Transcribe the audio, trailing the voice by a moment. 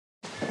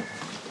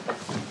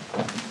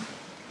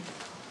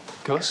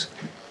Gus?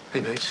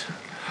 Hey, mate.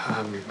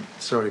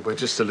 Sorry, we're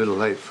just a little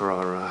late for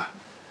our,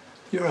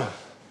 You're a...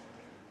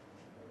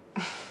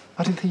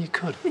 I didn't think you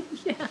could.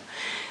 Yeah.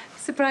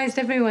 Surprised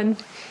everyone.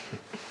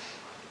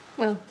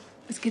 Well,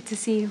 it's good to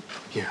see you.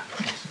 Yeah.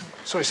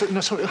 Sorry,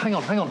 hang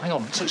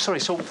on. Sorry,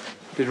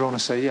 did Rhona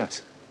say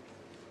yes?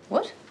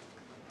 What?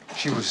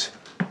 She was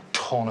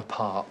torn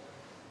apart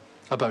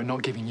about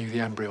not giving you the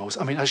embryos.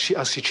 I mean, has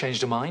she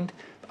changed her mind?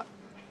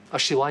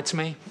 Has she lied to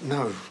me?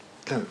 No.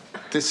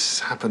 This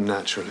happened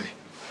naturally.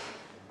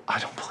 I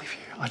don't believe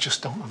you. I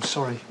just don't. I'm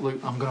sorry, Luke.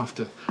 I'm gonna have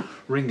to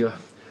ring her.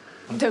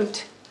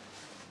 Don't.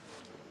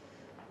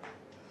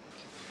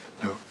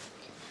 No.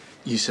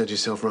 You said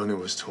yourself Rhona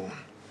was torn.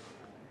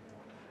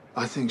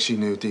 I think she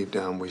knew deep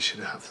down we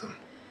should have them.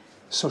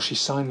 So she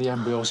signed the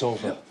embryos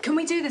over. Can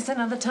we do this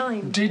another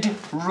time? Did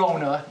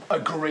Rhona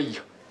agree?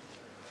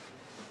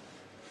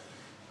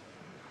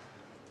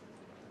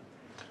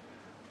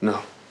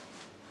 No.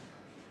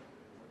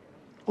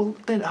 Well,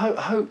 then how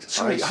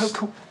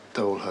come...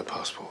 Stole her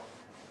passport.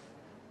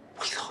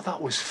 We thought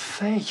that was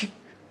fair.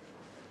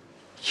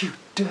 You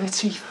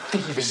dirty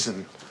thief.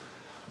 Listen,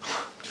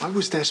 I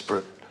was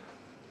desperate.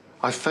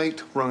 I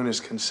faked Rhona's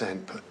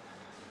consent, but...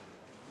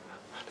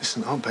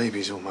 Listen, our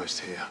baby's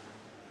almost here.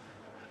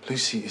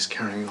 Lucy is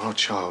carrying our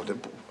child.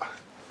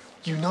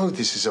 You know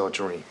this is our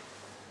dream.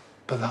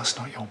 But that's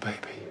not your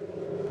baby.